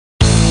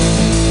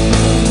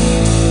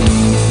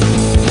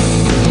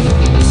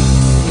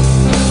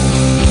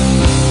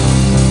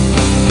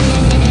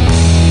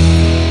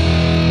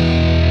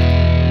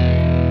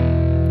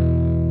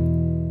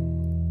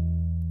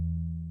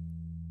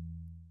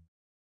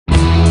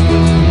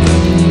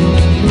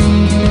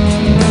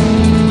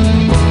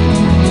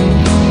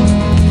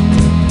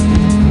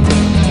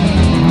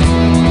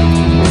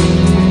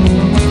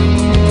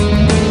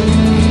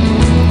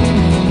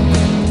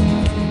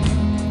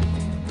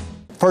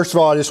first of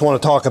all, I just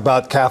want to talk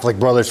about Catholic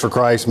Brothers for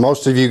Christ.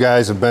 Most of you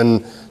guys have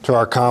been to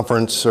our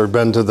conference or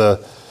been to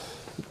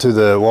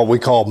the what we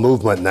call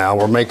movement now.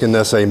 We're making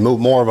this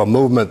more of a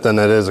movement than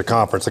it is a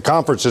conference. The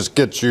conference just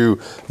gets you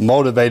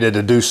motivated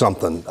to do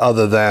something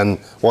other than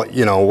what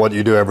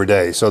you do every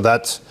day. So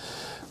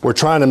we're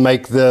trying to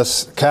make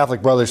this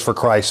Catholic Brothers for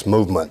Christ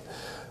movement.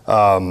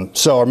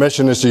 So our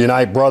mission is to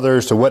unite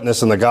brothers, to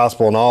witness in the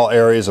gospel in all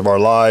areas of our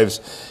lives,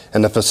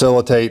 and to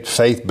facilitate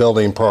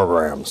faith-building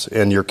programs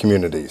in your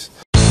communities.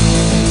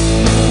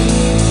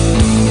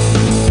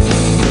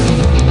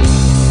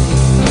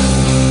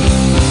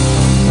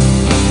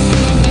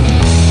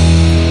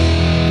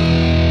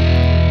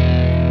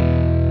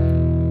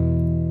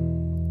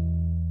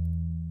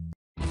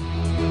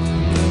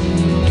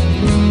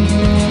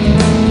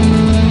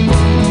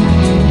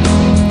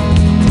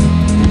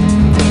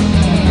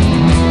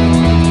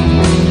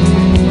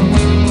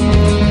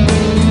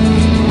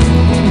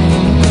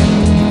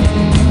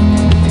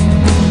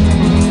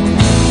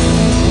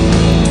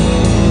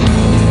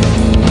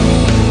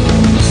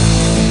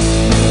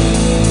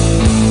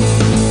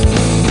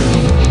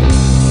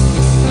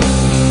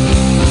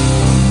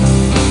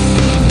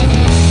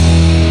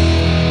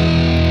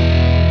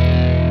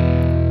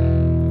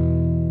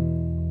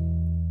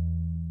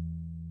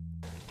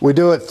 We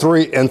do it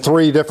in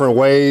three different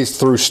ways: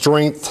 through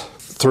strength,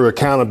 through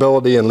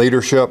accountability, and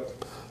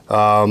leadership.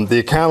 The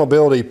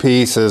accountability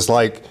piece is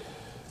like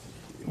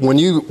when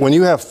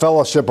you have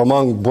fellowship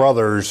among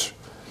brothers,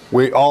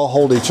 we all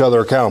hold each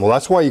other accountable.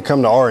 That's why you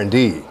come to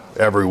R&D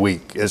every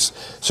week, is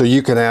so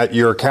you can add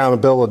your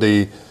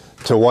accountability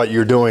to what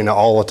you're doing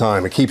all the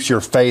time. It keeps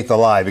your faith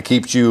alive. It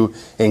keeps you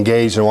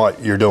engaged in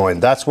what you're doing.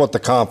 That's what the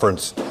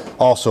conference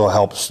also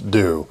helps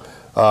do.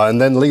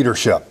 And then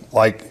leadership,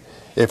 like,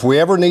 if we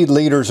ever need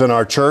leaders in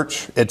our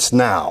church, it's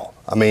now.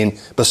 I mean,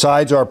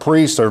 besides our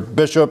priests, our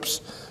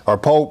bishops, our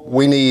pope,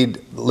 we need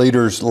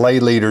leaders,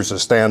 lay leaders, to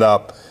stand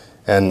up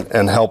and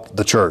help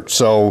the church.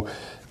 So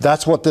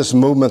that's what this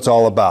movement's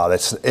all about.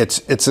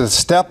 It's a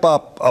step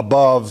up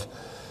above.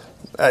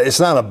 It's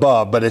not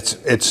above, but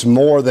it's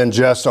more than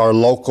just our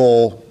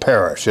local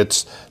parish.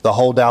 It's the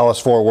whole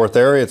Dallas-Fort Worth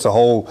area. It's the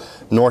whole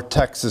North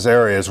Texas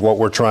area is what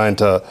we're trying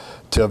to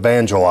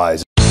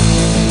evangelize.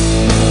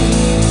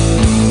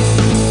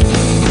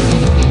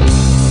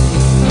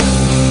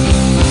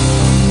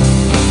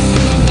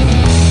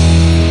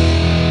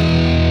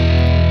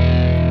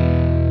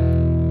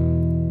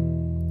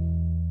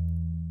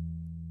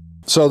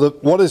 So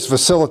what does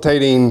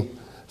facilitating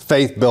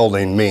faith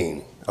building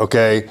mean?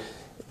 Okay,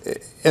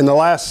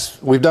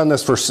 we've done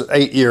this for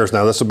 8 years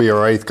now. This will be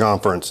our 8th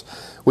conference.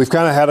 We've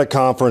kind of had a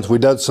conference.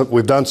 We've done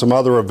some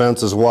other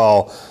events as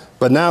well,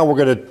 but now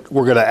we're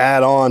gonna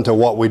add on to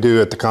what we do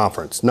at the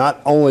conference.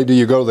 Not only do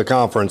you go to the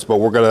conference,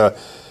 but we're gonna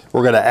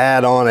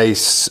add on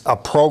a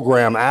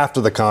program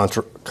after the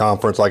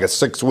conference, like a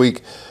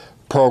 6-week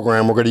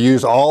program. We're gonna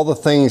use all the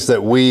things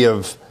that we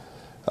have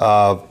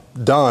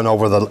done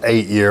over the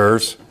 8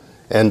 years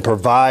and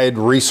provide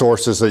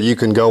resources that you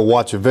can go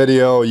watch a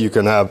video, you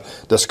can have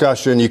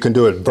discussion, you can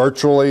do it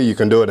virtually, you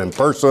can do it in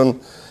person.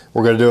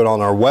 We're going to do it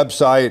on our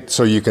website,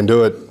 so you can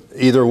do it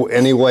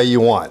any way you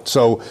want.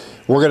 So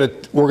we're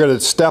going to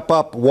step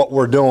up what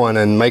we're doing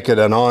and make it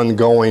an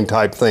ongoing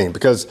type thing,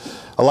 because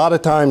a lot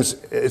of times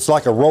it's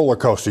like a roller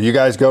coaster. You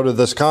guys go to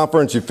this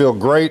conference, you feel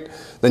great,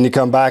 then you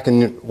come back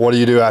and what do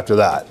you do after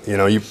that?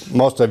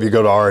 Most of you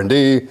go to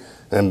R&D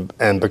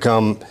and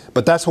become,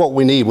 but that's what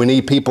we need. We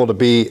need people to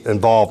be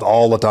involved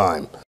all the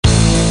time.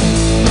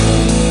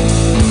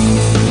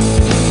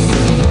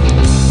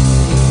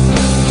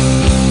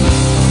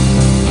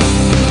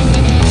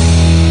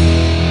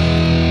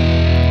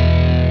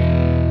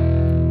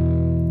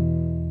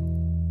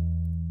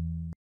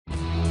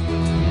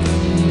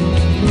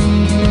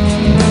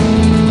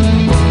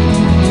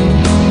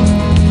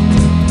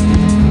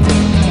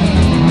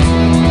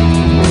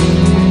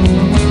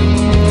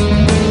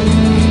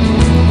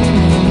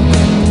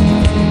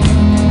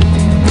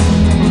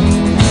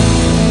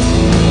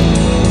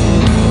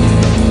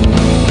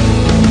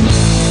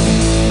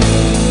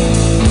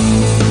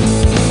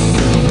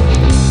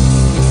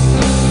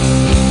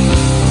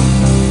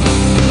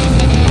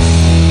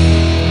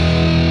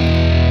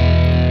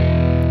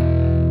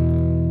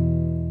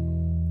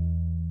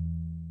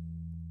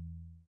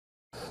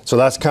 So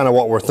that's kind of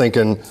what we're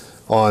thinking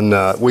on.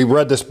 We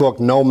read this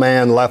book, No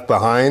Man Left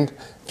Behind.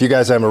 If you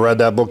guys haven't read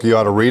that book, you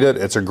ought to read it.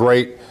 It's a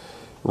great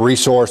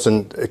resource,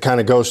 and it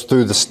kind of goes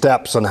through the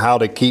steps on how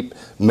to keep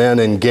men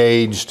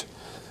engaged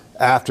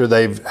after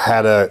they've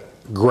had a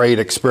great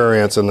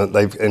experience and that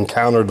they've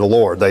encountered the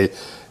Lord.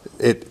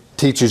 It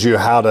teaches you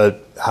how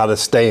to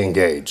stay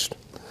engaged.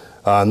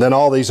 And then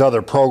all these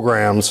other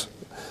programs,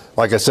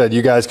 like I said,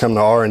 you guys come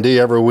to R&D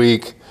every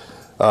week.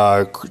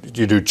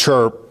 You do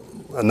Chirp.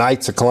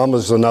 Knights of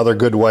Columbus is another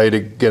good way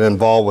to get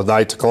involved with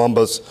Knights of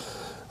Columbus.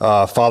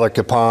 Father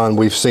Capon,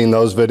 we've seen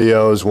those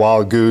videos.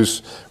 Wild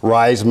Goose,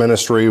 Rise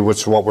Ministry, which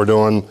is what we're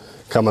doing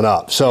coming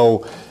up.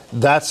 So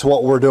that's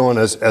what we're doing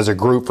as a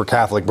group for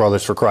Catholic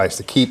Brothers for Christ,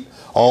 to keep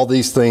all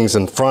these things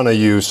in front of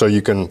you so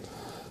you can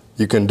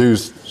do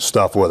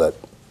stuff with it.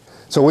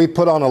 So we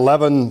put on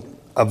 11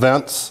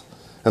 events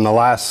in the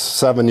last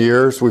 7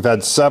 years. We've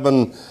had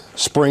 7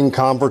 spring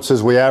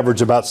conferences. We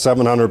average about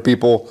 700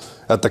 people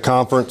at the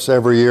conference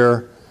every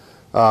year.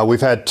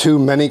 We've had 2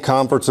 mini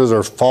conferences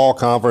or fall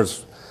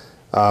conference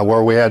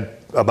where we had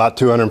about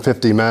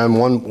 250 men.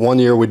 One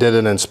year we did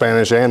it in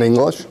Spanish and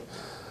English.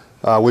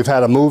 We've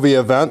had a movie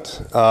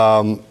event.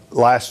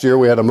 Last year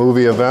we had a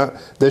movie event.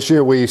 This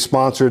year we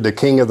sponsored the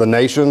King of the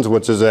Nations,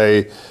 which is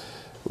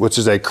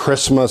a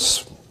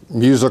Christmas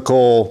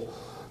musical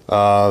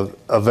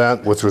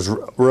event, which was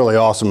really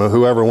awesome. And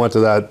whoever went to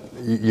that,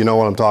 you know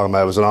what I'm talking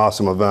about. It was an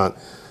awesome event.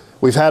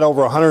 We've had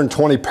over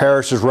 120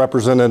 parishes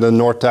represented in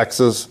North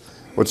Texas,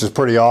 which is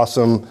pretty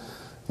awesome.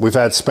 We've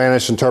had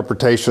Spanish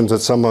interpretations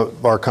at some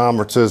of our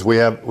conferences. We've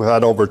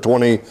had over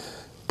 20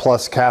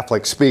 plus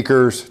Catholic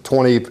speakers,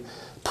 20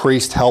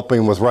 priests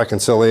helping with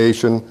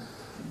reconciliation.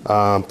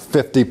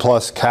 50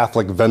 plus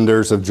Catholic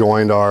vendors have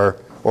joined our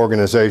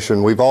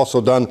organization. We've also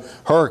done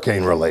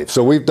hurricane relief.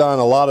 So we've done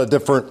a lot of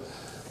different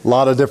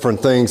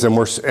things, and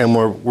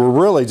we're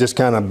really just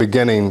kind of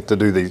beginning to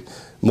do these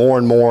more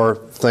and more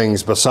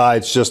things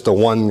besides just the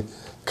one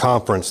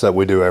conference that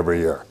we do every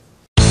year.